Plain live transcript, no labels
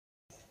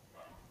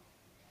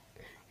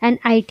An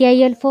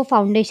ITIL for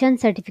Foundation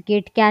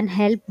certificate can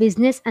help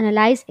business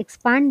analyze,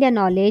 expand their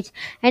knowledge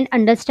and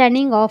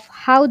understanding of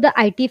how the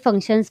IT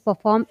functions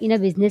perform in a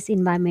business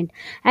environment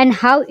and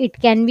how it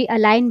can be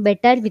aligned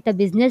better with a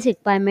business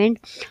requirement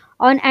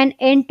on an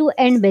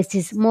end-to-end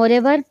basis.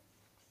 Moreover,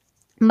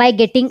 by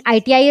getting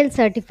ITIL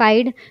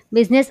certified,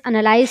 business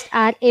analysts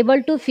are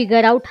able to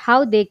figure out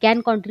how they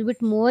can contribute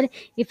more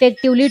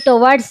effectively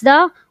towards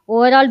the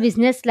overall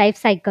business life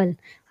cycle.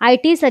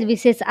 IT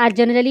services are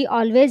generally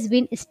always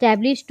been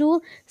established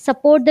to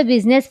support the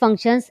business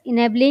functions,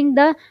 enabling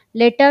the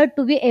latter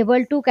to be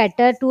able to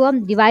cater to a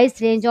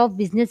device range of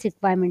business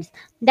requirements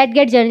that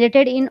get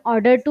generated in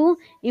order to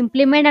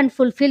implement and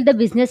fulfill the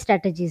business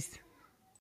strategies.